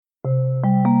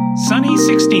Sunny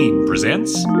 16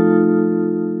 presents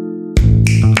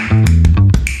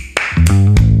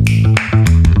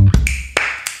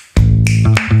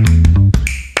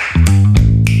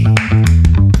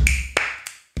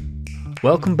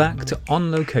Welcome back to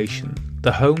On Location,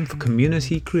 the home for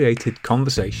community-created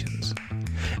conversations.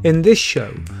 In this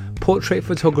show, portrait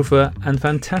photographer and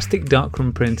fantastic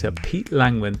darkroom printer Pete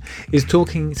Langman is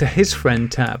talking to his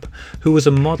friend Tab, who was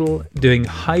a model doing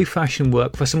high fashion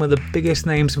work for some of the biggest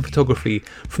names in photography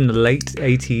from the late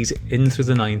 80s in through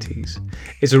the 90s.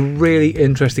 It's a really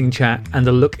interesting chat and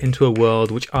a look into a world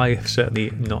which I have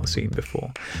certainly not seen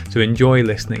before. So enjoy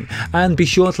listening and be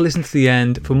sure to listen to the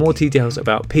end for more details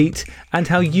about Pete and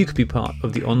how you could be part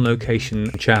of the On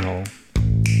Location channel.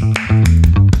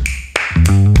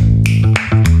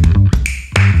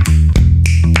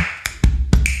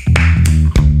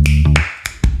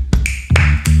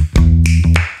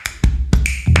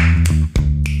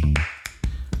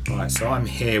 So I'm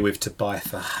here with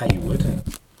Tabitha Hayward,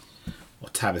 or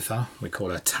Tabitha, we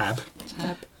call her Tab.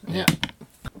 Tab, yeah.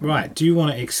 Right, do you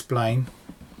want to explain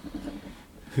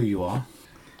who you are?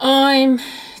 I'm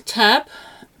Tab.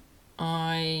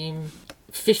 I'm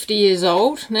 50 years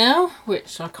old now,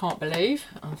 which I can't believe,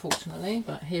 unfortunately,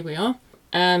 but here we are.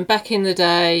 And back in the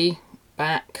day,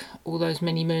 all those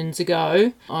many moons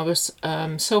ago, I was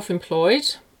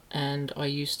self-employed and I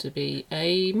used to be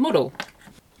a model.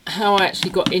 How I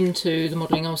actually got into the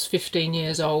modelling, I was 15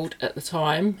 years old at the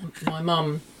time. My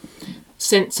mum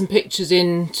sent some pictures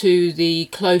in to the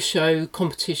clothes show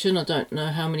competition. I don't know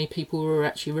how many people will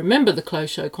actually remember the clothes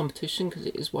show competition because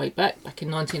it is way back in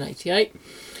 1988.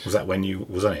 Was that when you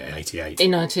was on it in 88?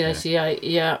 In 1988,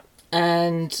 yeah.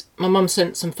 And my mum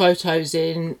sent some photos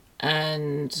in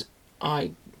and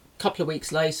a couple of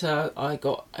weeks later I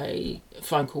got a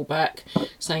phone call back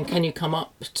saying, can you come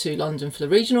up to London for the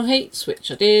regional heats, which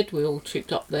I did. We all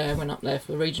trooped up there, went up there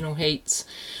for the regional heats,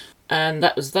 and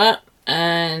that was that.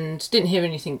 And didn't hear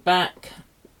anything back.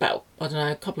 About, I don't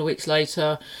know, a couple of weeks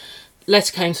later,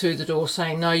 letter came through the door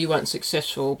saying, no, you weren't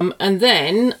successful. And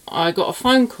then I got a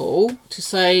phone call to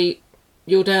say,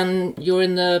 you're in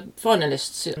the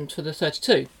finalists for the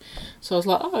 32. So I was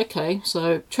like, oh, okay.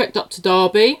 So trekked up to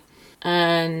Derby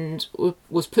and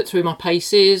was put through my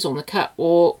paces on the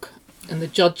catwalk, and the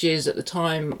judges at the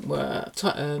time were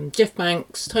Jeff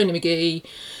Banks, Tony McGee,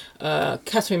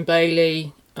 Catherine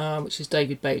Bailey, which is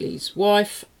David Bailey's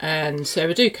wife, and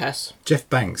Sarah Ducasse. Jeff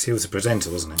Banks, he was a presenter,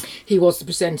 wasn't he? He was the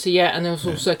presenter, yeah, and there was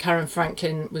also Karen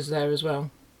Franklin was there as well,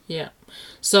 yeah.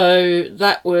 So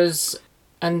that was,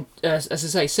 and as I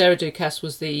say, Sarah Ducasse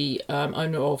was the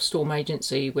owner of Storm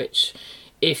Agency, which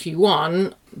if you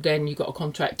won, then you got a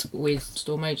contract with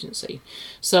Storm Agency.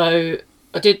 So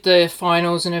I did the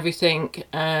finals and everything,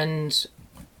 and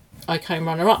I came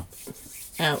runner-up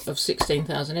out of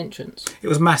 16,000 entrants. It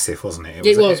was massive, wasn't it?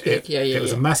 It was big, yeah. It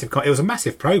was a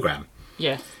massive programme.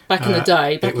 Yeah, back in the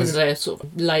day, in the sort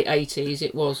of late 80s,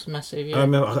 it was massive, yeah. I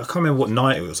can't remember what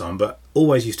night it was on, but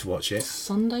always used to watch it.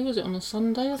 Sunday, was it on a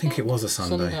Sunday? I think it was a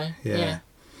Sunday. Yeah.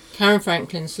 Karen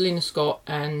Franklin, Selena Scott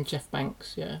and Jeff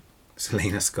Banks, yeah.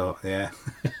 Selena Scott, yeah.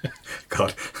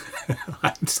 God,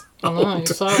 I'm so I know, old.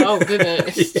 so old, isn't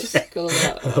it? It's just got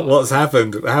that. What's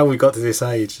happened? How we got to this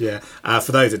age? Yeah.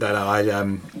 For those that don't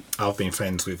know, I've been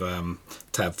friends with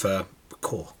Tab for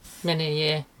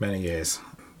many years.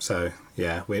 So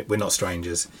yeah, we're not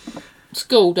strangers.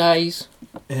 School days.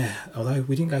 Yeah, although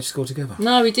we didn't go to school together.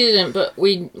 No, we didn't, but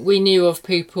we knew of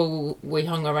people. We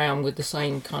hung around with the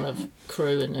same kind of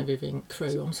crew and everything.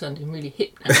 Crew, I'm sounding really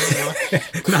hip now, aren't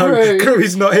I? No, crew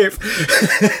is not hip.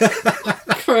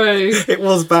 Crew. It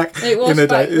was back in the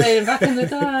day. Back in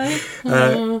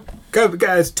the day.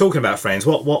 Guys, talking about Friends,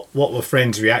 what were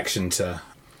Friends' reaction to?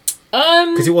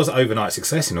 Because it was an overnight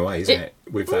success in a way, isn't it?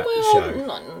 With that show.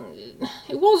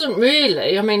 It wasn't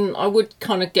really. I mean, I would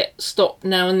kind of get stopped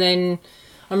now and then.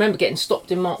 I remember getting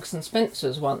stopped in Marks and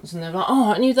Spencer's once, and they're like,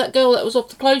 "Oh, I knew that girl that was off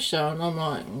the clothes show," and I'm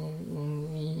like,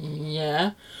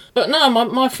 "Yeah." But no,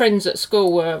 my friends at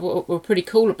school were pretty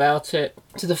cool about it.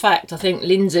 To the fact, I think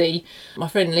Lindsay, my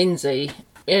friend Lindsay,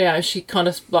 she kind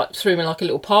of like threw me like a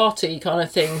little party kind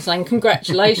of thing, saying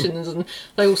congratulations, and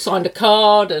they all signed a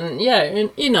card, and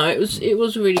it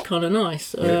was really kind of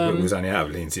nice. It was only out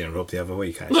of Lindsay and Rob the other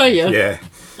week, actually. Were you? Yeah.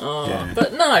 Oh, yeah.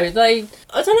 But no, I don't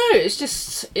know.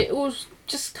 It was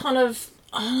just kind of,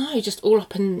 I don't know, just all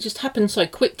up and just happened so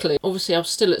quickly. Obviously, I was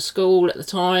still at school at the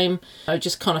time. I was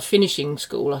just kind of finishing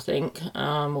school, I think,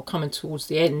 or coming towards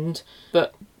the end.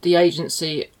 But the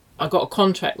agency, I got a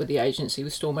contract with the agency,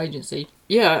 with Storm Agency,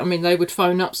 yeah, I mean, they would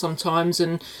phone up sometimes,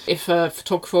 and if a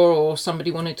photographer or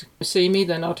somebody wanted to see me,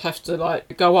 then I'd have to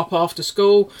like go up after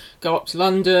school, go up to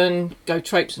London, go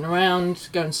traipsing around,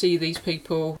 go and see these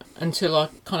people until I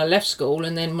kind of left school.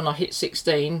 And then when I hit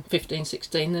 16,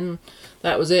 then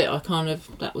that was it.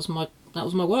 That was my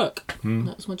work.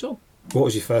 That was my job. What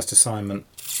was your first assignment?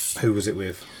 Who was it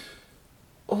with?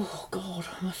 Oh God,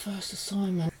 my first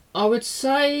assignment. I would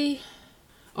say,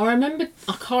 I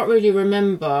can't really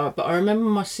remember, but I remember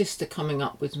my sister coming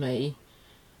up with me,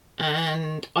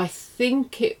 and I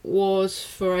think it was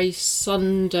for a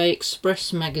Sunday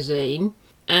Express magazine,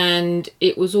 and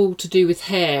it was all to do with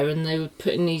hair, and they were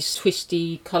putting these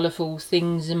twisty, colourful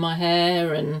things in my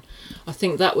hair, and I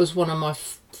think that was one of my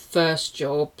first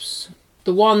jobs.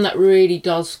 The one that really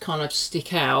does kind of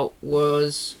stick out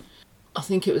was, I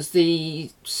think it was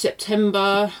the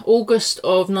August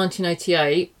of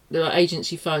 1988, the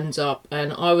agency phones up,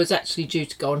 and I was actually due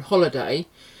to go on holiday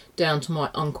down to my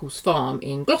uncle's farm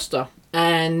in Gloucester.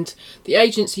 And the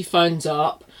agency phones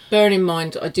up, bearing in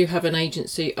mind I do have an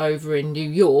agency over in New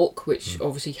York, which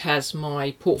obviously has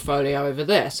my portfolio over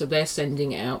there, so they're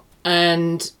sending it out.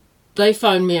 And they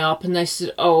phoned me up and they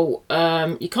said,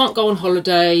 you can't go on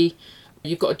holiday.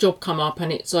 You've got a job come up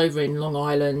and it's over in Long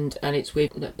Island and it's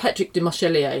with Patrick de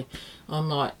Marchelier. I'm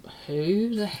like,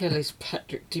 who the hell is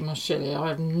Patrick de Marchelier? I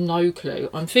have no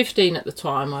clue. I'm 15 at the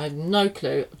time. I have no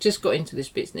clue. I've just got into this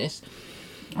business.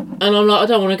 And I'm like, I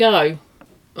don't want to go.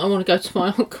 I want to go to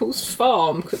my uncle's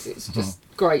farm because it's just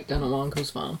great down on my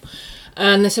uncle's farm.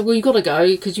 And they said, well, you've got to go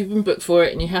because you've been booked for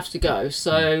it and you have to go.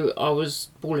 So I was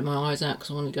bawling my eyes out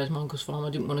because I wanted to go to my uncle's farm. I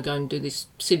didn't want to go and do this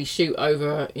silly shoot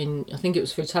over in, I think it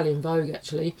was for Italian Vogue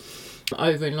actually,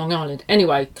 over in Long Island.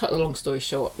 Anyway, cut the long story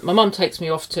short, my mum takes me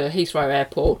off to Heathrow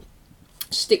Airport,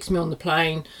 sticks me on the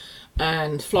plane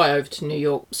and fly over to New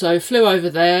York. So flew over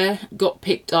there, got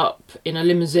picked up in a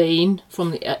limousine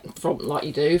from like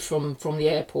you do, from the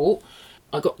airport.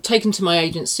 I got taken to my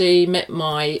agency, met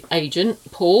my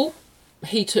agent, Paul.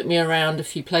 He took me around a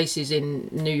few places in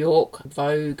New York,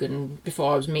 Vogue, and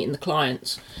before I was meeting the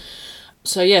clients.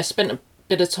 So yeah, spent a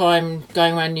bit of time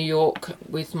going around New York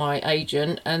with my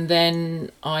agent, and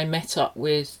then I met up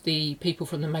with the people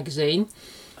from the magazine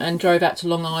and drove out to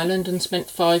Long Island and spent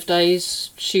 5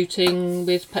 days shooting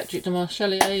with Patrick de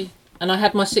Marchelier. And I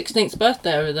had my 16th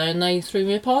birthday over there and they threw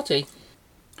me a party.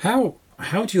 How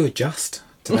do you adjust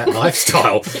to that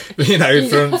lifestyle?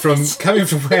 From coming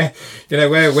from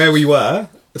where we were,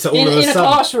 so all of a sudden, a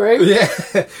classroom,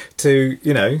 to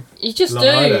you just Long do,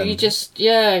 Island. you just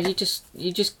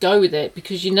go with it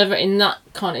because you never in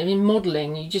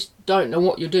modelling, you just don't know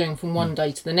what you're doing from one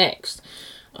day to the next.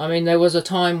 I mean, there was a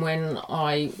time when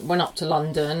I went up to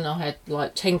London, I had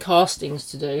like 10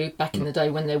 castings to do, back in the day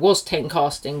when there was 10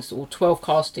 castings or 12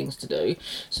 castings to do.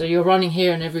 So you're running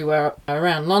here and everywhere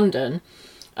around London.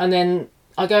 And then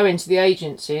I go into the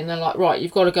agency and they're like, right,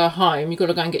 you've got to go home, you've got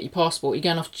to go and get your passport, you're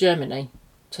going off to Germany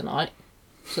tonight.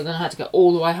 So then I had to go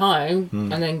all the way home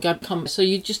and then come. So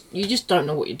you just don't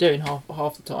know what you're doing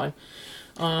half the time.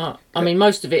 I mean,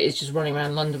 most of it is just running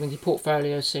around London with your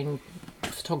portfolio, seeing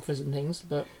photographers and things.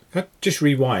 But can I just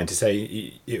rewind to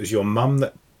say it was your mum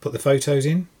that put the photos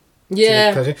in?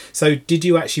 Yeah. So did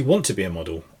you actually want to be a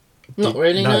model? Not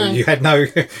really, no. You had no...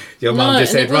 Your mum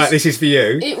just said, right, this is for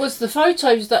you. It was the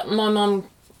photos that my mum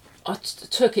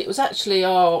took. It was actually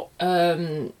our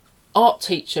art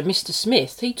teacher, Mr.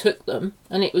 Smith. He took them,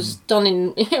 and it was done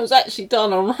in... It was actually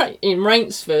done in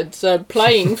Rainsford,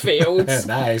 playing fields.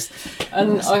 Nice.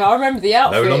 And I remember the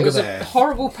outfit. No it was there. A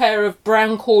horrible pair of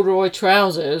brown corduroy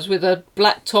trousers with a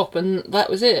black top, and that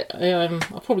was it. I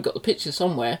probably got the picture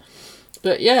somewhere.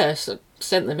 But yeah, so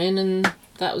sent them in, and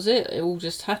that was it. It all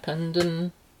just happened,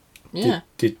 and yeah.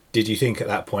 Did you think at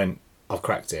that point, I've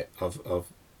cracked it,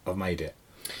 I've made it?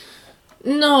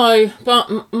 No,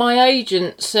 but my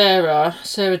agent Sarah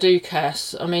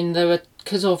Ducasse, I mean,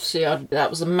 because obviously that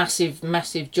was a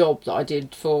massive job that I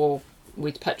did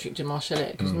with Patrick de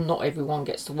Marchelier, because not everyone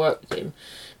gets to work with him,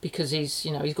 because he's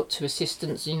got 2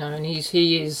 assistants, and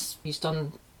he's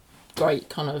done great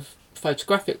kind of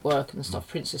photographic work and stuff,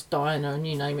 Princess Diana and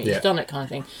you name it, he's done it kind of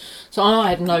thing. So I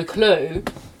had no clue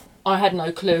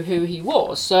who he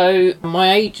was. So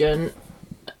my agent,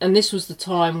 and this was the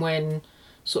time when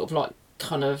sort of like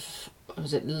kind of,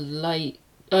 was it early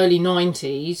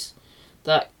 90s,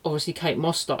 that obviously Kate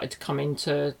Moss started to come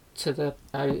into the,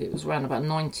 it was around about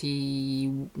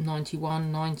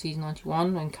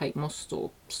 91 when Kate Moss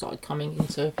sort of started coming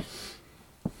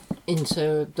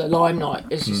into the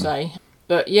limelight, as you say.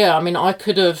 But yeah, I mean, I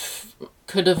could have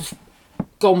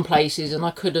gone places, and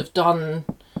I could have done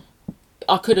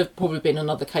I could have probably been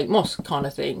another Kate Moss kind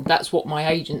of thing. That's what my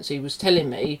agency was telling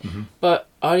me, but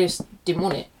I just didn't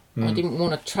want it. I didn't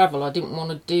want to travel. I didn't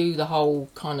want to do the whole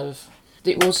kind of.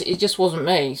 It just wasn't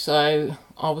me. So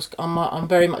I'm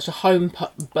very much a home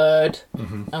bird,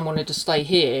 and wanted to stay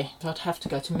here. I'd have to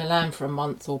go to Milan for a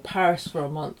month, or Paris for a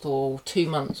month, or 2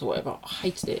 months, or whatever. I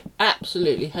hated it.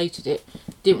 Absolutely hated it.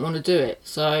 Didn't want to do it.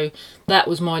 So that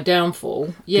was my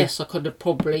downfall. Yes, I could have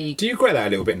probably. Do you regret that a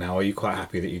little bit now? Or are you quite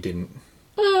happy that you didn't?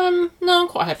 No, I'm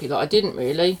quite happy that I didn't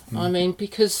really. I mean,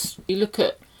 because you look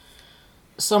at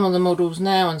some of the models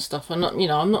now and stuff, I'm not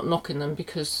knocking them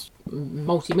because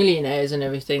multi-millionaires and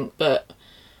everything, but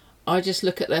I just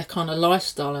look at their kind of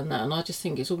lifestyle and that, and I just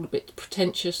think it's all a bit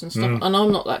pretentious and stuff, and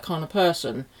I'm not that kind of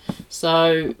person.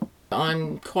 So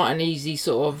I'm quite an easy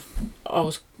sort of. I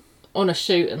was on a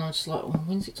shoot and I was just like, well,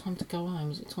 when's it time to go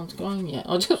home? Is it time to go home yet?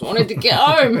 I just wanted to get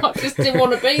home. I just didn't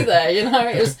want to be there, It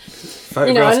was,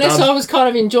 unless I was kind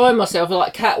of enjoying myself,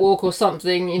 like catwalk or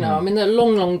something, I mean, they're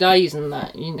long days and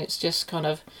that, it's just kind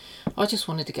of, I just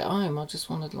wanted to get home. I just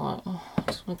wanted I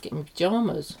just wanted to get in my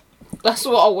pyjamas. That's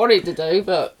what I wanted to do,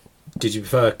 but. Did you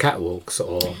prefer catwalks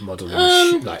or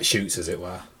modelling, like shoots, as it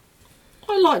were?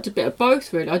 I liked a bit of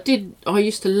both, really. I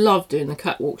used to love doing the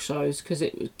catwalk shows because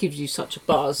it gives you such a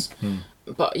buzz.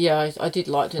 But yeah, I did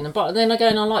like doing them. But then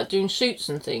again, I like doing shoots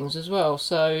and things as well.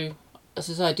 So, as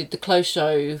I say, I did the close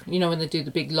show. When they do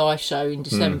the big live show in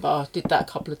December, I did that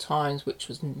a couple of times, which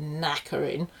was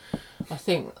knackering. I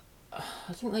think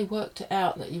they worked it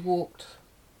out that you walked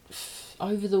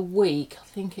over the week. I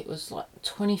think it was like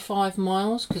 25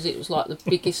 miles because it was like the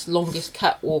biggest, longest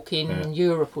catwalk in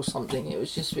Europe or something. It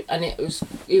was just, and it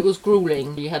was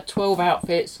grueling. You had 12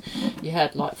 outfits. You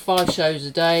had like 5 shows a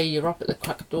day. You're up at the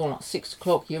crack of dawn like 6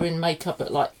 o'clock. You're in makeup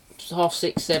at like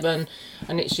 6:30, 7,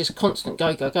 and it's just constant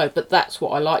go. But that's what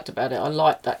I liked about it. I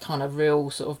liked that kind of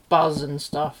real sort of buzz and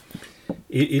stuff.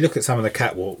 You look at some of the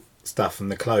catwalk stuff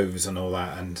and the clothes and all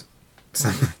that, and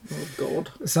Oh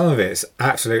God! Some of it's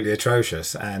absolutely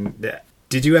atrocious. And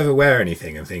did you ever wear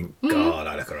anything and think, God,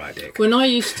 I look alright, dick? When I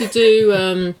used to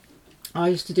do,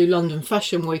 London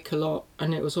Fashion Week a lot,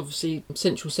 and it was obviously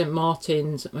Central St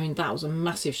Martin's. I mean, that was a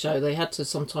massive show. They had to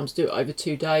sometimes do it over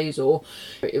 2 days, or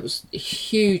it was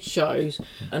huge shows,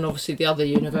 and obviously the other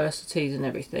universities and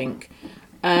everything.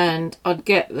 And I'd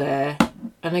get there,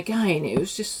 and again, it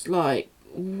was just like,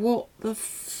 what the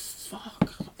fuck?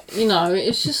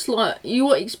 It's just like,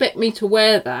 you expect me to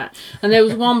wear that. And there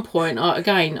was one point, I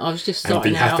was just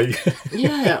starting out.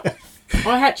 Yeah.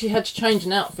 I actually had to change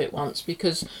an outfit once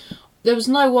because there was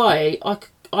no way I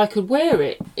could wear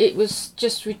it. It was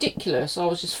just ridiculous. I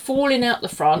was just falling out the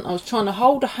front. I was trying to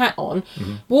hold a hat on,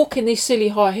 walking these silly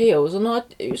high heels, and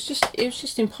it was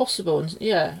just impossible. And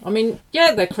yeah, I mean,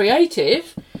 yeah, they're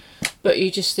creative, but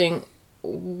you just think,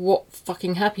 what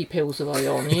fucking happy pills are they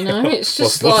on? It's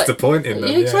just what's the point in them?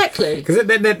 Yeah, exactly. Because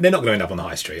they're not going to end up on the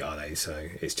high street, are they? So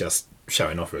it's just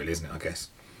showing off, really, isn't it? I guess.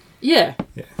 Yeah.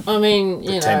 I mean,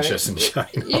 pretentious and showing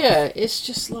off. Yeah, it's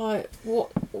just like, what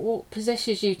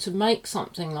possesses you to make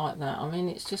something like that? I mean,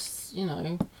 it's just,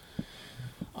 I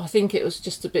think it was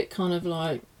just a bit kind of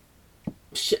like,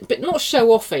 but not show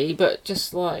offy, but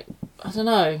just like, I don't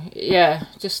know. Yeah,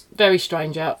 just very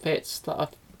strange outfits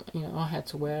that I had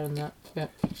to wear and that. Yeah.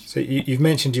 So you've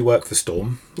mentioned you work for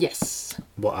Storm. Yes.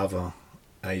 What other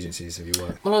agencies have you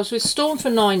worked? Well, I was with Storm for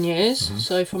 9 years,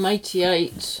 so from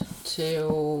 88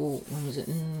 till, when was it,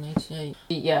 88?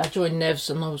 Yeah, I joined Nevs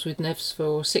and I was with Nevs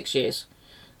for 6 years.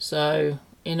 So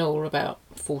in all about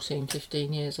 14,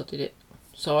 15 years I did it.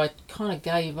 So I kind of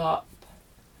gave up,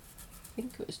 I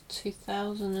think it was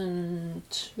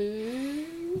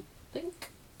 2002, I think.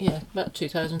 Yeah, about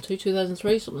 2002,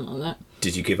 2003, something like that.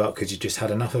 Did you give up because you just had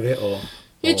enough of it, or?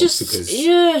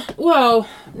 Well,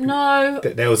 no.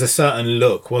 There was a certain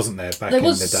look, wasn't there, back in the day? There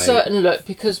was a certain look,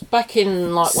 because back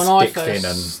in, like, when I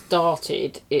first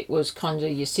started, it was kind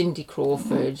of your Cindy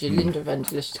Crawford, your Linda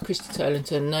Evangelist, Christy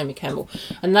Turlington, Naomi Campbell,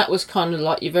 and that was kind of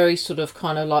like your very sort of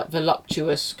kind of like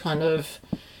voluptuous kind of.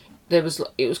 It was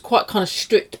quite kind of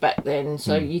strict back then,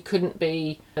 so you couldn't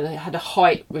be. They had a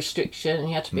height restriction.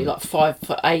 You had to be like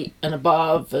 5'8" and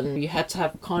above, and you had to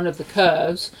have kind of the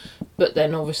curves. But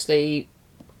then obviously,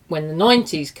 when the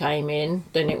 90s came in,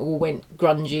 then it all went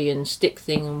grungy and stick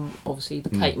thing, and obviously the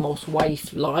Kate Moss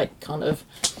waif like kind of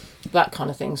that kind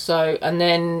of thing. So, and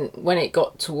then when it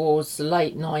got towards the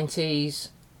late 90s,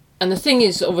 and the thing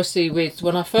is, obviously, with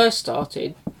when I first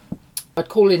started, I'd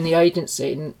call in the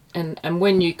agency, and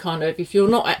when you kind of, if you're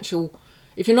not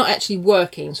actually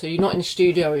working, so you're not in the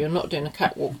studio or you're not doing a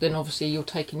catwalk, then obviously you're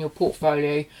taking your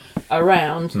portfolio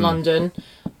around London.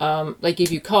 They give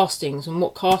you castings, and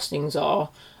what castings are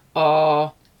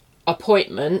are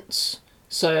appointments.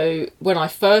 So when I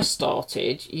first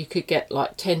started, you could get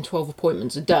like 10, 12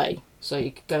 appointments a day. So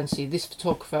you could go and see this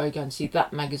photographer, you go and see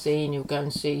that magazine, you'll go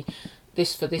and see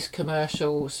this for this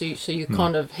commercial. So you're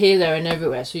kind of here, there and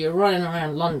everywhere. So you're running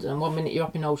around London. One minute you're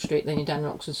up in Old Street, then you're down in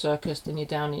Oxford Circus, then you're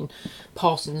down in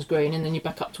Parsons Green, and then you're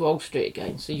back up to Old Street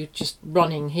again. So you're just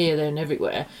running here, there and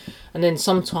everywhere. And then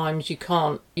sometimes you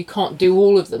can't do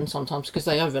all of them sometimes because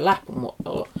they overlap and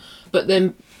whatnot. But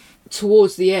then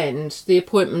towards the end, the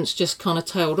appointments just kind of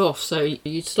tailed off. So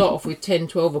you'd start off with 10,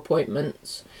 12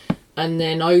 appointments. And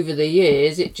then over the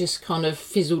years, it just kind of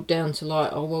fizzled down to like,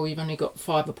 oh, well, we've only got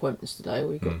 5 appointments today.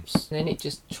 And then it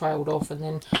just trailed off. And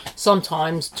then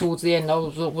sometimes towards the end, I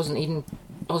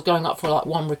was going up for like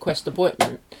 1 request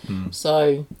appointment.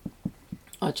 So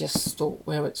I just thought,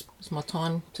 well, it's my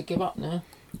time to give up now.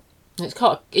 And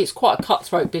it's quite a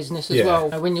cutthroat business as well.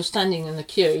 When you're standing in the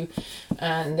queue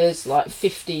and there's like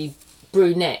 50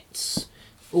 brunettes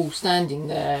all standing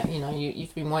there, you know,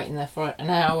 you've been waiting there for an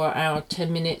hour,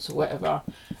 10 minutes or whatever,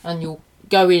 and you'll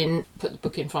go in, put the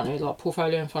book in front of you, like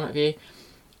portfolio in front of you,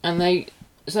 and they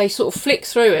sort of flick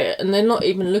through it and they're not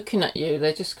even looking at you.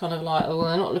 They're just kind of like, oh,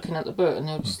 they're not looking at the book, and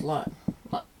they're just like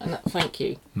and thank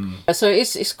you. So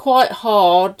it's quite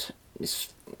hard.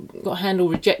 It's got to handle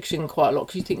rejection quite a lot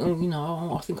because you think, oh, you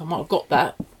know, I think I might have got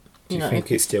that. Do you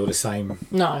think it's still the same?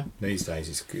 No. These days,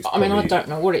 it's I mean, I don't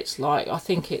know what it's like. I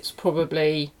think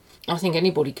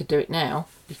anybody could do it now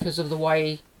because of the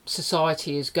way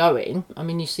society is going. I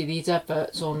mean, you see these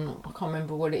adverts on, I can't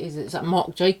remember what it is. It's that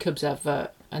Marc Jacobs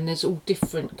advert, and there's all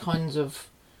different kinds of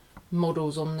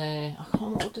models on there. I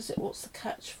can't. What's the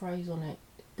catchphrase on it?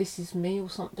 This is me or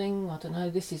something. I don't know.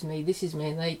 This is me,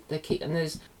 and they keep. And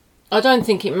there's. I don't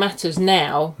think it matters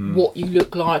now what you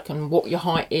look like and what your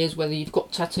height is, whether you've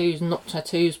got tattoos, not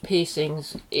tattoos,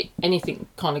 piercings, anything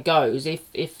kind of goes.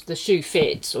 If the shoe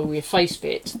fits or your face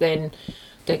fits, then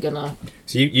they're gonna.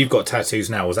 So you've got tattoos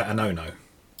now. Was that a no-no?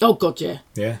 Oh God, yeah.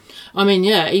 Yeah. I mean,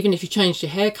 yeah. Even if you changed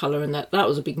your hair colour and that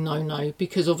was a big no-no,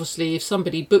 because obviously if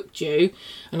somebody booked you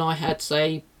and I had,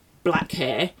 say, black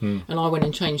hair and I went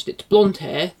and changed it to blonde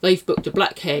hair, they've booked a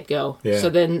black haired girl. So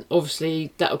then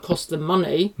obviously that would cost them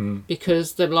money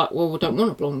because they're like, well, we don't want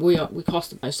a blonde, we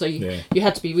cost them. So you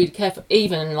had to be really careful.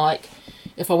 Even like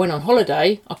if I went on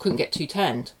holiday, I couldn't get too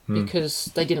tanned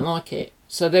because they didn't like it.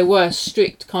 So there were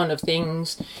strict kind of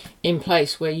things in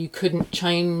place where you couldn't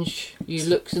change your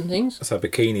looks and things. So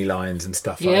bikini lines and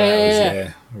stuff like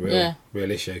that was real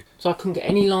issue. So I couldn't get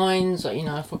any lines. You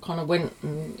know, if I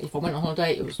went on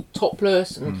holiday, it was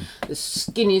topless and the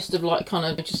skinniest of like kind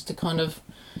of just to kind of.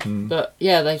 But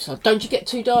yeah, they said, don't you get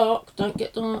too dark? Don't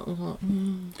get dark. I was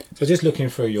like, So just looking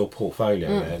through your portfolio,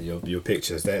 there, your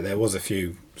pictures, there was a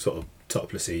few sort of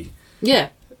toplessy.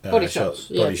 Yeah. Body shots.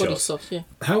 Body shots, yeah.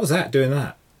 How was that, doing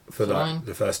that for like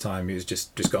the first time? You was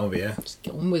just got on with it, yeah? Just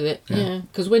get on with it, yeah.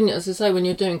 Because when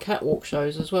you're doing catwalk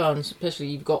shows as well, and especially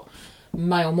you've got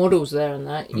male models there and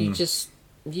that, you just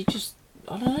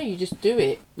I don't know, you just do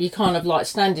it. You're kind of like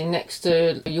standing next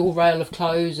to your rail of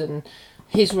clothes and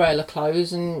his rail of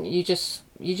clothes, and you're just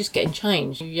getting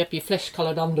changed. You have your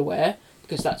flesh-coloured underwear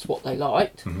because that's what they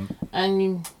liked,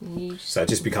 and you so it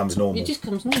just becomes normal. It just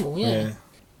becomes normal, yeah.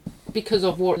 Because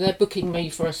of what they're booking me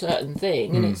for a certain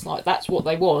thing, and it's like that's what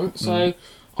they want, so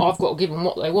I've got to give them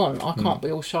what they want. I can't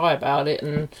be all shy about it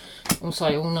and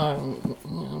say, oh no,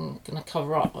 I'm going to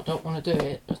cover up, I don't want to do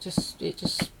it. I just did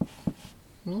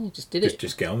it.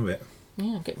 Just get on with it.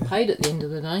 Yeah, I'm getting paid at the end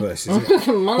of the day. Well, this is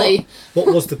it. Money. What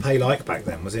was the pay like back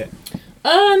then, was it?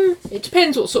 It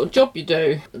depends what sort of job you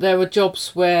do. There were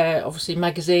jobs where obviously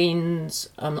magazines,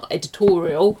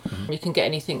 editorial, you can get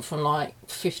anything from like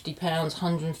 £50,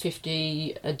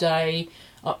 150 a day,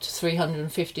 up to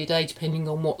 350 a day, depending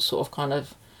on what sort of kind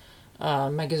of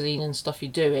magazine and stuff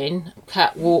you're doing.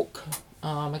 Catwalk,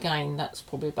 again, that's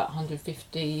probably about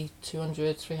 150,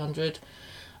 200, 300.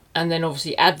 And then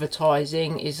obviously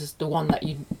advertising is the one that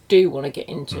you do want to get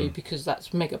into because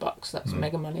that's mega bucks, that's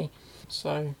mega money. So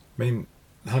I mean,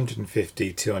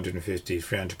 150, 250,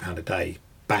 £300 a day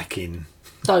back in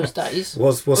those days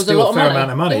was still a fair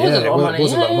amount of money. It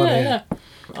was a lot of money. Yeah.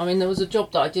 I mean, there was a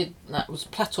job that I did that was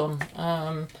Platon.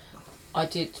 I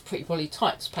did Pretty Polly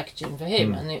Tights packaging for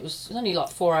him, and it was only like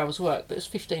 4 hours work, but it was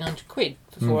 £1,500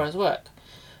 for 4 hours work.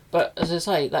 But as I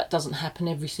say, that doesn't happen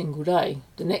every single day.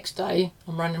 The next day,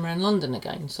 I'm running around London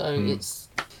again. So it's,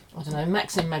 I don't know,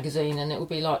 Maxim magazine, and it will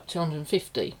be like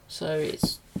 250. So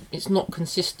it's not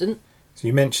consistent. So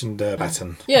you mentioned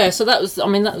Baton. Yeah, so that was the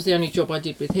only job I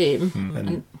did with him.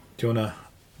 And do you want to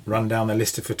run down the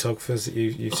list of photographers that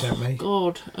you sent me?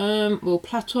 God, well,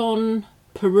 Platon,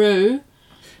 Peru.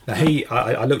 Now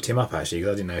I looked him up actually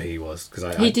because I didn't know who he was.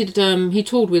 Because he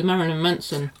toured with Marilyn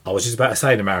Manson. I was just about to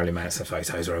say the Marilyn Manson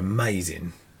photos are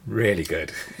amazing, really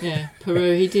good. Yeah,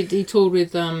 Peru. He toured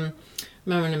with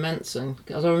Marilyn Manson,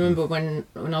 because I remember when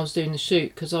I was doing the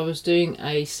shoot, because I was doing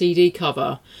a CD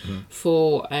cover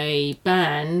for a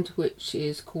band which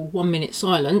is called 1 Minute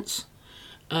Silence,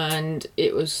 and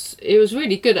it was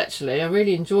really good actually. I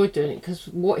really enjoyed doing it because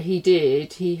what he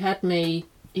did, he had me,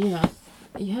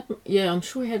 I'm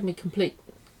sure he had me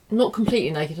not completely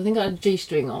naked. I think I had a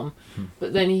G-string on,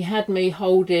 but then he had me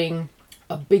holding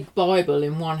a big Bible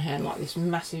in one hand, like this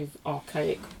massive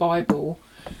archaic Bible,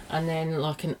 and then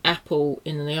like an apple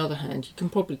in the other hand. You can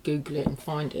probably Google it and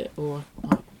find it, or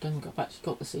I don't think I've actually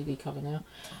got the CD cover now.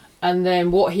 And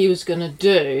then what he was going to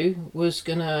do was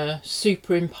going to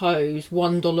superimpose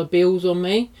 $1 bills on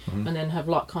me, and then have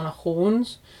like kind of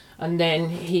horns. And then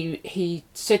he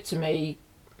said to me,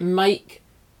 make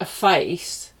a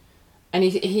face. And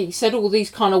he said all these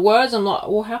kind of words. I'm like,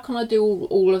 well, how can I do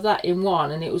all of that in one?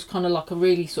 And it was kind of like a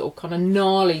really sort of kind of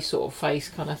gnarly sort of face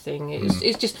kind of thing. It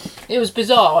was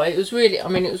bizarre. It was really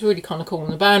kind of cool.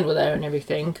 And the band were there and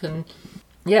everything. And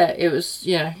he was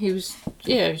a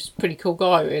pretty cool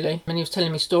guy really. And he was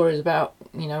telling me stories about,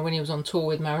 when he was on tour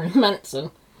with Marilyn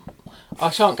Manson. I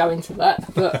shan't go into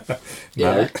that, but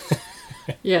yeah.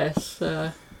 Yes.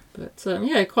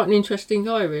 Quite an interesting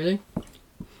guy really.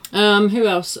 Who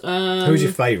else? Who's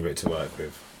your favourite to work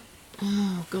with?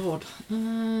 Oh God!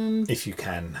 If you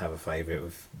can have a favourite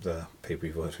with the people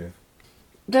you've worked with.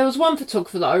 There was one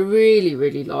photographer that I really,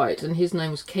 really liked, and his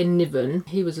name was Ken Niven.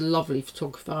 He was a lovely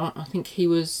photographer. I think he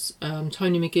was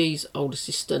Tony McGee's old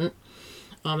assistant,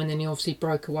 and then he obviously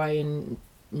broke away, and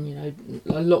a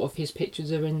lot of his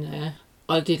pictures are in there.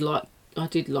 I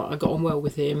got on well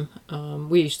with him.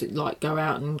 We used to go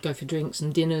out and go for drinks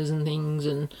and dinners and things,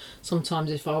 and sometimes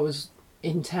if I was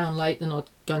in town late, then I'd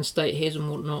go and stay at his and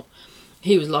whatnot.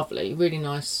 He was lovely, really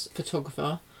nice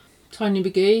photographer. Tony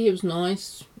McGee, he was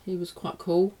nice, he was quite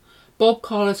cool. Bob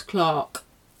Carlos Clark,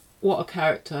 what a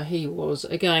character he was.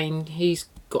 Again, he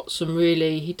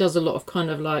does a lot of kind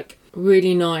of like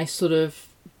really nice sort of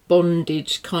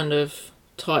bondage kind of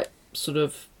type sort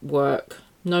of work.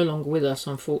 No longer with us,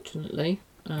 unfortunately.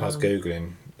 I was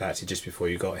Googling actually just before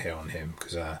you got here on him,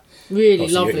 because really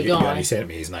lovely guy. You only sent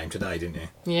me his name today, didn't you?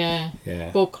 Yeah.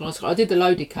 Bob Collins. I did the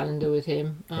loaded calendar with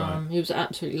him. Right. He was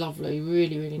absolutely lovely,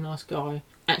 really, really nice guy.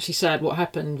 Actually sad what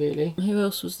happened, really. Who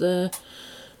else was there?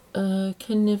 Ken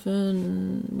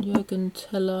Niven, Jürgen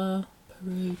Teller,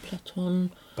 Peru,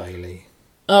 Platon, Bailey.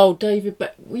 Oh,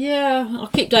 I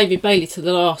keep David Bailey to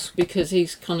the last, because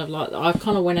he's kind of like, I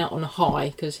kind of went out on a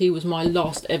high because he was my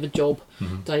last ever job,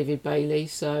 David Bailey.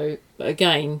 So, but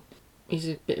again, he's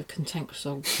a bit of cantankerous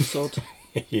old sod.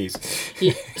 He is.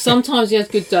 Sometimes he has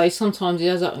good days, sometimes he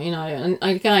has, and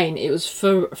again, it was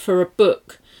for a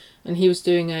book, and he was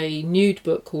doing a nude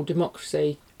book called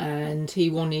Democracy, and he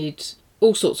wanted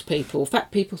all sorts of people,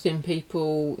 fat people, thin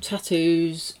people,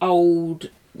 tattoos, old,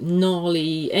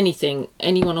 gnarly,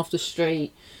 anyone off the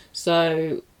street.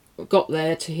 So got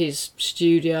there to his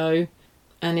studio,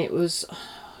 and it was, I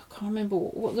can't remember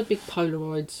what the big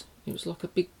Polaroids. It was like the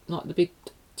big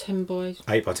 10 by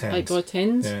 8 by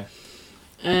 10s. Yeah.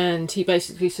 And he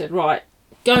basically said, right,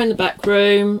 go in the back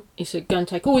room. He said, go and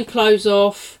take all your clothes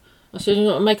off. I said, you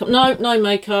got makeup? No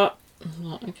makeup. I'm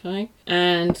like, okay.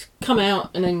 And come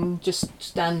out and then just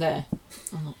stand there.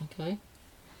 I'm like, okay.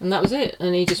 And that was it.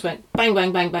 And he just went bang,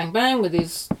 bang, bang, bang, bang with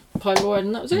his Polaroid,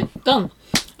 and that was it. Done.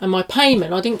 And my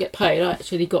payment, I didn't get paid. I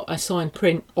actually got a signed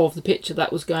print of the picture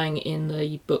that was going in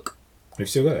the book. You've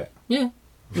still got it? Yeah.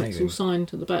 Amazing. It's all signed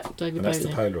to the back, David Bailey. And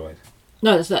that's the Polaroid?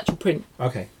 No, that's the actual print.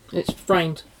 Okay. It's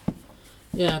framed.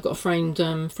 Yeah, I've got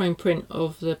a framed print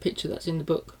of the picture that's in the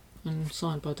book and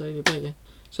signed by David Bailey.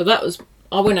 So that was,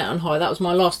 I went out on high. That was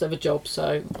my last ever job.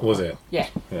 So was it? Yeah.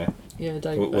 Yeah,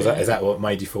 David was Bailey. Is that what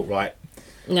made you thought, right?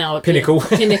 Now Pinnacle.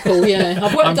 Pinnacle, yeah.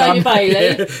 I've worked with David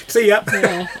Bailey. Yeah. See ya.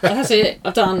 Yeah, that's it.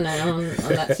 I've done now, and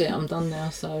that's it. I'm done now.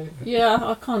 So yeah,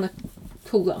 I kind of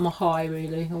call that my high.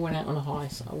 Really, I went out on a high,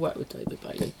 so I worked with David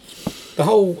Bailey. The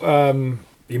whole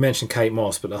you mentioned Kate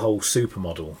Moss, but the whole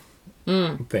supermodel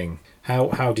thing.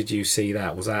 How did you see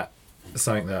that? Was that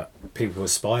something that people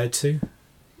aspired to?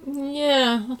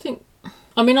 Yeah,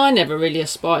 I mean, I never really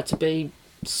aspired to be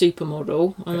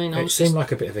supermodel. I mean, it seemed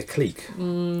like a bit of a clique.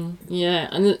 Yeah,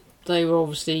 and they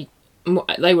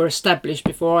were established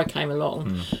before I came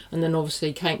along, and then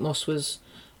obviously Kate Moss was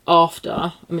after.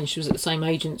 I mean, she was at the same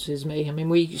agency as me. I mean,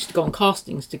 we used to go on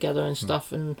castings together and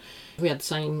stuff, and we had the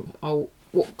same. Oh,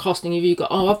 what casting have you got?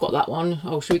 Oh, I've got that one.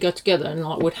 Oh, should we go together? And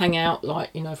like, we'd hang out. Like,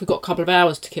 if we got a couple of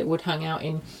hours to kill, we'd hang out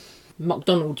in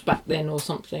McDonald's back then or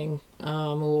something,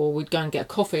 or we'd go and get a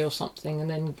coffee or something and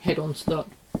then head on to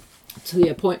the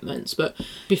appointments. But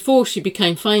before she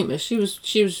became famous, she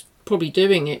was probably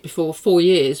doing it before 4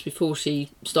 years before she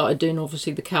started doing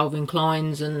obviously the Calvin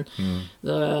Kleins and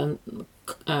the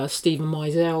Stephen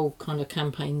Meisel kind of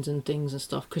campaigns and things and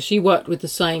stuff, because she worked with the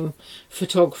same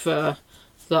photographer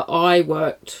that I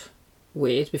worked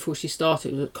with before she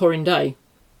started, was Corinne Day.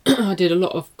 I did a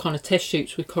lot of kind of test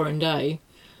shoots with Corinne Day,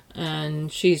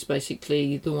 and she's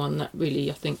basically the one that really,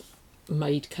 I think,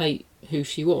 made Kate who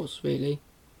she was, really.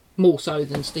 More so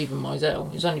than Stephen Meisel.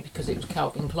 It was only because it was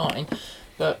Calvin Klein.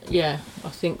 But yeah, I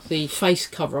think the face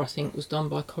cover, was done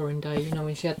by Corinne Day. You know,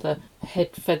 when she had the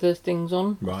head feather things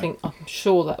on. Right. I'm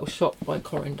sure that was shot by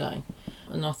Corinne Day.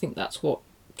 And I think that's what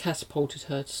catapulted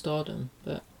her to stardom.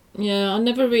 But yeah, I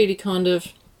never really kind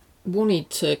of wanted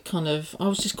to I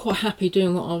was just quite happy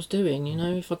doing what I was doing, you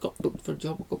know. If I got booked for a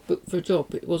job, I got booked for a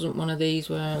job. It wasn't one of these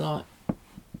where, like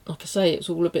I say, it's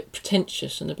all a bit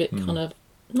pretentious and a bit kind of,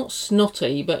 not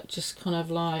snotty, but just kind of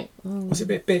like... Was it a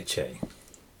bit bitchy?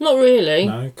 Not really.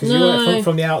 No, because you were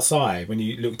from the outside, when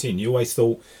you looked in, you always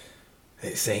thought,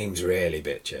 it seems really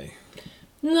bitchy.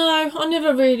 No, I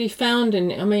never really found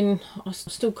any. I mean, I'm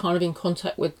still kind of in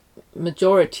contact with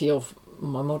majority of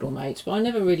my model mates, but I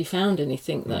never really found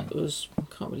anything that was... I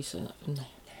can't really say that for Naomi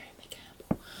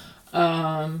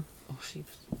Campbell. She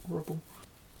was horrible.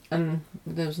 And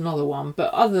there was another one,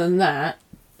 but other than that,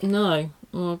 no.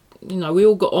 Well, you know, we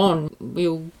all got on. We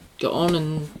all got on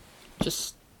and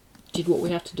just did what we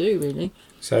had to do, really.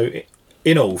 So,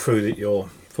 in all, through your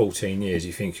 14 years,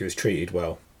 you think you was treated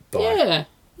well by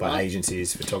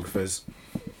agencies, photographers?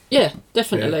 Yeah,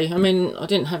 definitely. Yeah. I mean, I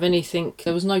didn't have anything.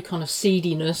 There was no kind of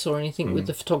seediness or anything with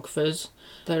the photographers.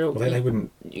 They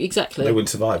wouldn't. Exactly. They wouldn't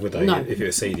survive, would they? No. If it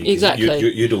was seedy. Exactly.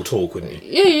 You'd all talk, wouldn't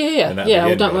you? Yeah. Yeah,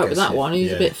 I don't work with that one.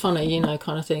 He's a bit funny, you know,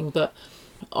 kind of thing. But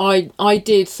I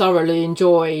did thoroughly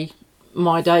enjoy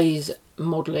my days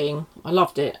modelling. I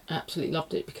loved it, absolutely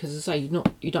loved it, because as I say,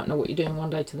 you don't know what you're doing one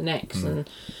day to the next, and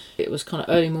it was kind of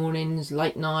early mornings,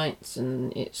 late nights,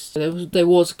 and there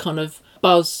was kind of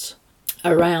buzz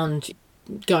around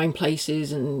going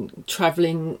places and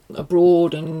travelling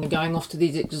abroad and going off to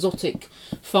these exotic,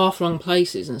 far-flung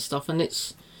places and stuff. And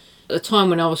it's at the time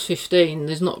when I was 15,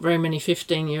 there's not very many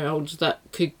 15-year-olds that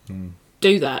could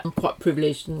do that. I'm quite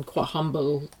privileged and quite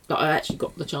humble that I actually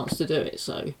got the chance to do it.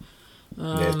 So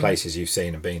there's places you've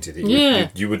seen and been to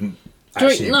that you wouldn't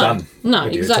actually have done. No,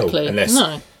 exactly. Unless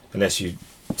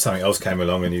something else came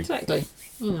along and you... Exactly,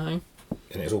 you know.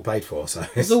 And it's all paid for, so...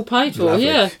 It's all paid for,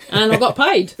 yeah. And I got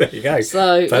paid. There you go.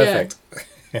 So, perfect.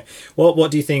 Yeah.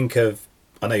 What do you think of...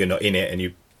 I know you're not in it and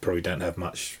you probably don't have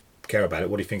much care about it.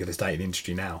 What do you think of the state of the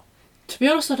industry now? To be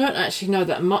honest, I don't actually know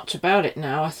that much about it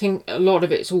now. I think a lot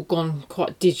of it's all gone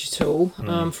quite digital.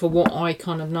 For what I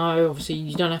kind of know, obviously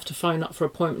you don't have to phone up for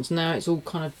appointments now. It's all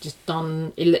kind of just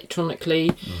done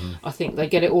electronically. I think they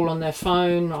get it all on their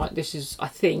phone. Right, this is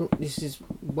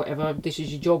whatever. This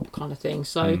is your job, kind of thing.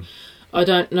 So I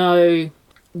don't know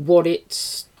what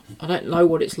it's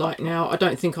like now. I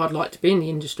don't think I'd like to be in the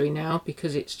industry now,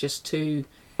 because it's just too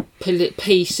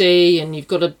PC, and you've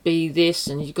got to be this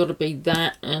and you've got to be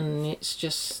that, and it's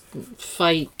just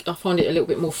fake. I find it a little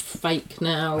bit more fake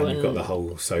now. And you've got the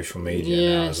whole social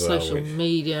media now as well. Social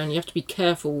media, and you have to be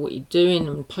careful what you're doing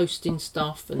and posting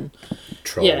stuff and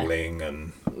trolling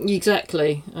and...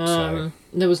 Exactly. There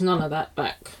was none of that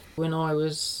back when I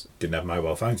was... Didn't have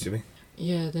mobile phones, did we?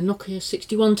 Yeah, the Nokia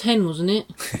 6110, wasn't it?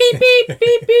 Beep, beep,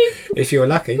 beep, beep. If you were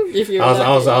lucky.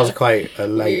 I was quite a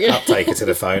late uptaker to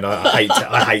the phone.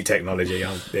 I hate technology.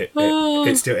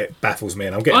 It baffles me,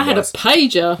 and I'm getting I had worse. A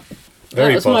pager. Very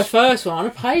that was my first one, a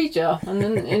pager,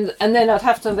 and then I'd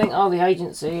have to think, the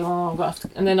agency.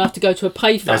 And then I have to go to a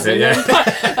payphone. That's it,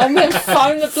 and then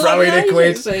phone the throw in a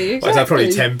quid. Exactly. Well, that's probably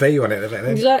 10p on it. Then.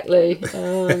 Exactly.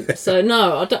 So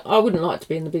no, I wouldn't like to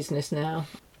be in the business now.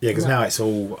 Yeah, because now it's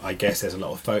all, I guess there's a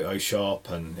lot of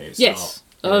Photoshop and it's... Yes,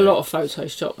 a lot of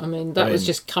Photoshop. I mean, that was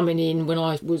just coming in when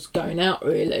I was going out,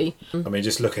 really. I mean,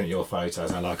 just looking at your photos,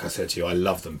 and like I said to you, I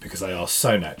love them because they are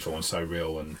so natural and so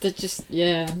real. And they're just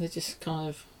kind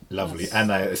of... Lovely.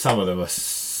 And some of them are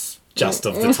just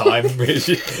of the time.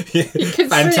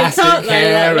 Fantastic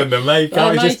hair and the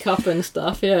makeup. Makeup and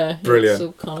stuff, yeah. Brilliant. It's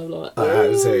all kind of like... I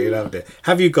absolutely loved it.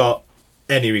 Have you got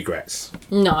any regrets?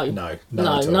 No,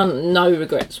 no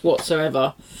regrets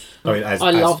whatsoever. I mean,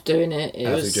 I love doing it.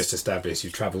 As we just established,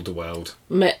 you've travelled the world,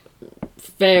 met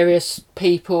various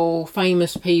people,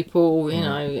 famous people. You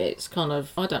know, it's kind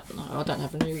of I don't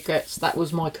have any regrets. That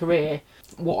was my career.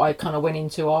 what I kind of went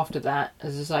into after that.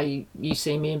 As I say, you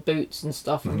see me in Boots and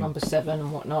stuff and Number 7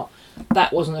 and whatnot.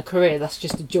 That wasn't a career, that's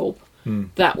just a job.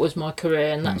 That was my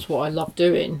career, and that's what I love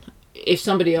doing. If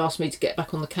somebody asked me to get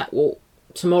back on the catwalk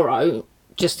tomorrow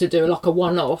just to do like a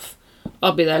one-off,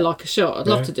 I'd be there like a shot. I'd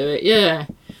love to do it, yeah.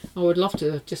 I would love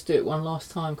to just do it one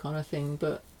last time kind of thing.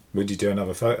 But would you do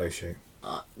another photo shoot?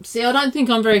 See, I don't think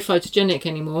I'm very photogenic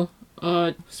anymore.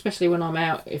 Especially when I'm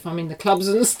out, if I'm in the clubs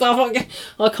and stuff,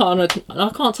 I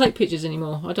can't take pictures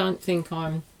anymore. I don't think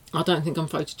I'm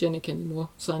photogenic anymore.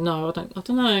 So no, I don't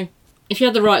know. If you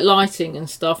had the right lighting and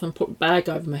stuff and put a bag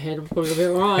over my head, I'd probably be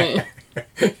alright.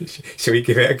 Shall we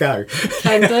give it a go?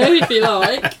 Can do, if you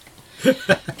like.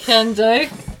 Can do.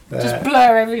 Just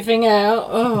blur everything out.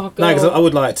 Oh, God. No, because I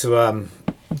would like to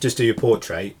just do your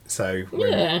portrait. So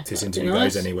when this interview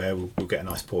goes nice. anywhere, we'll get a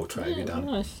nice portrait of you done.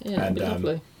 Nice. Yeah, and that'd be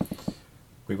lovely.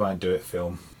 we won't do it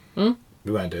film.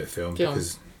 We won't do it film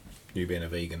because you being a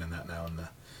vegan and that now and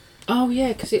oh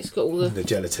yeah, because it's got all the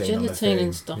gelatine on the thing.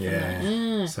 and stuff.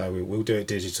 Yeah. So we'll do it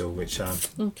digital, which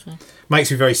Okay. makes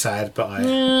me very sad, but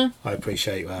I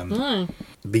appreciate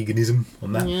veganism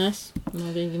on that. Yes, no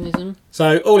veganism.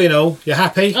 So all in all, you're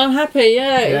happy? I'm happy.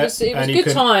 Yeah, it was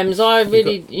good times. I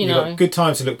really, you've got good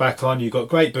times to look back on. You've got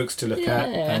great books to look at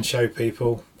and show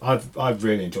people. I've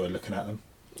really enjoyed looking at them.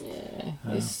 Yeah,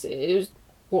 it was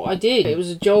what I did. It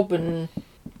was a job, and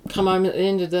come home at the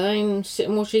end of the day and sit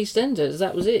and watch EastEnders.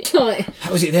 That was it. That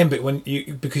was it then, but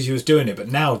because you was doing it. But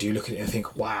now, do you look at it and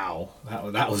think, wow,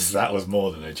 that was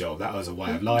more than a job. That was a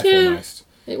way of life almost.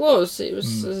 It was.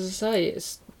 As I say,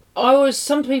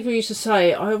 some people used to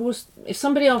say, if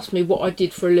somebody asked me what I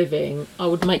did for a living, I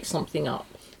would make something up.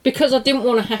 Because I didn't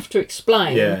want to have to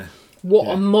explain what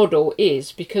a model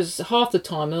is. Because half the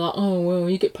time they're like, oh, well,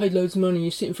 you get paid loads of money,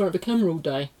 you sit in front of a camera all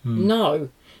day. No,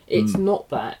 it's not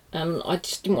that. And I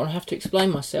just didn't want to have to explain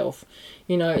myself.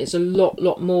 It's a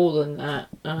lot more than that.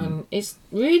 It's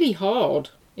really hard.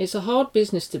 It's a hard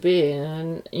business to be in,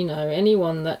 and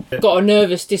anyone that got a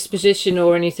nervous disposition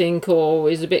or anything, or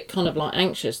is a bit kind of like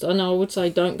anxious, I would say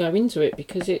don't go into it,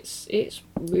 because it's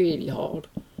really hard.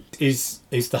 Is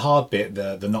the hard bit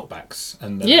the knockbacks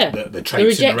and the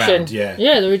traipsing around?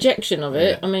 The rejection of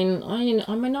it. I mean, I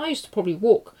used to probably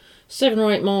walk 7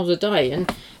 or 8 miles a day, and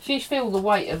if you feel the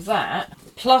weight of that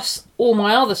plus all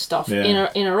my other stuff in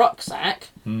a rucksack,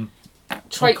 that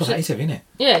is heavy, isn't it?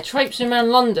 Yeah, traipsing around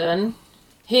London.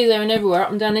 Here, there and everywhere, up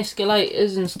and down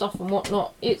escalators and stuff and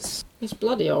whatnot. It's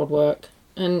bloody hard work.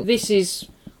 And this is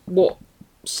what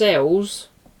sells.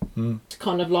 It's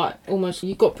kind of like almost,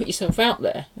 you've got to put yourself out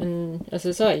there. And as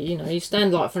I say, you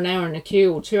stand like for an hour in a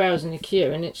queue or 2 hours in a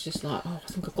queue, and it's just like, oh, I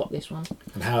think I've got this one.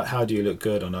 And how do you look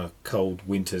good on a cold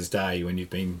winter's day when you've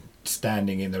been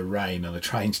standing in the rain on a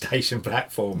train station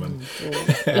platform and,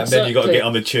 and then you've got to get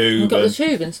on the tube. You've got the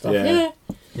tube and stuff, Yeah.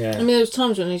 I mean, there was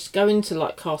times when I used to go into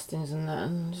like castings and that,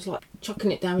 and just like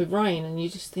chucking it down with rain, and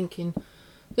you're just thinking,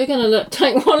 they're going to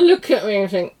take one look at me and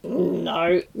think,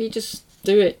 no, you just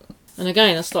do it. And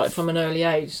again, I started from an early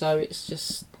age, so it's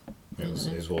just... It was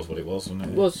what it was, wasn't it?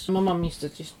 It was. My mum used to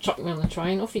just chuck me on the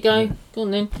train, off you go, go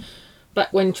on then.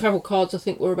 Back when travel cards, I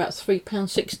think, were about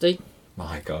 £3.60.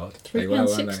 My God.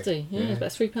 £3.60, it's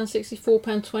about £3.60,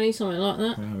 £4.20, something like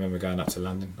that. I remember going up to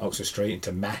London, Oxford Street,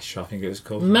 into MASH, I think it was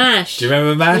called. MASH! Do you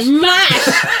remember MASH? MASH!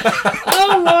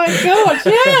 Oh my God,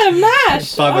 yeah,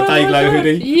 MASH! By the Day-Glow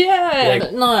hoodie? Yeah.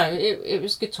 But no, it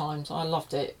was good times. I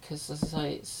loved it, because as I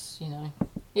say, it's,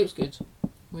 it was good.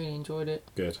 Really enjoyed it.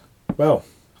 Good. Well,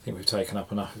 I think we've taken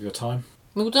up enough of your time.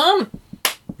 All done.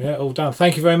 Yeah, all done.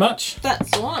 Thank you very much.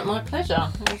 That's all right, my pleasure.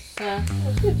 It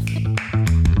was good.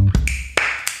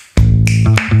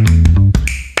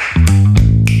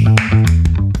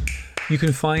 You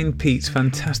can find Pete's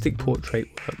fantastic portrait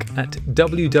work at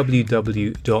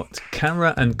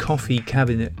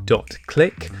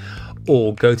www.cameraandcoffeecabinet.click,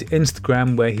 or go to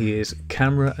Instagram, where he is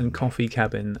Camera and Coffee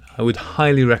Cabin. I would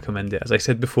highly recommend it. As I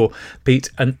said before, Pete,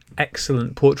 an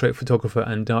excellent portrait photographer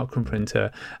and darkroom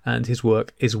printer, and his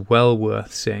work is well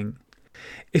worth seeing.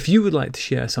 If you would like to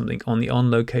share something on the On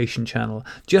Location channel,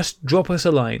 just drop us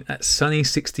a line at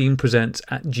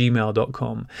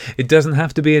sunny16presents@gmail.com. It doesn't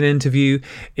have to be an interview.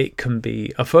 It can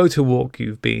be a photo walk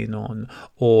you've been on,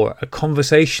 or a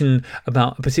conversation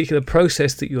about a particular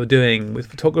process that you're doing with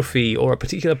photography, or a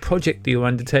particular project that you're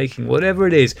undertaking. Whatever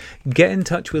it is, get in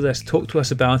touch with us, talk to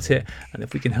us about it, and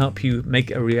if we can help you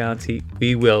make it a reality,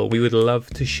 we will. We would love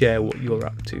to share what you're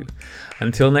up to.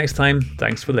 Until next time,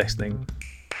 thanks for listening.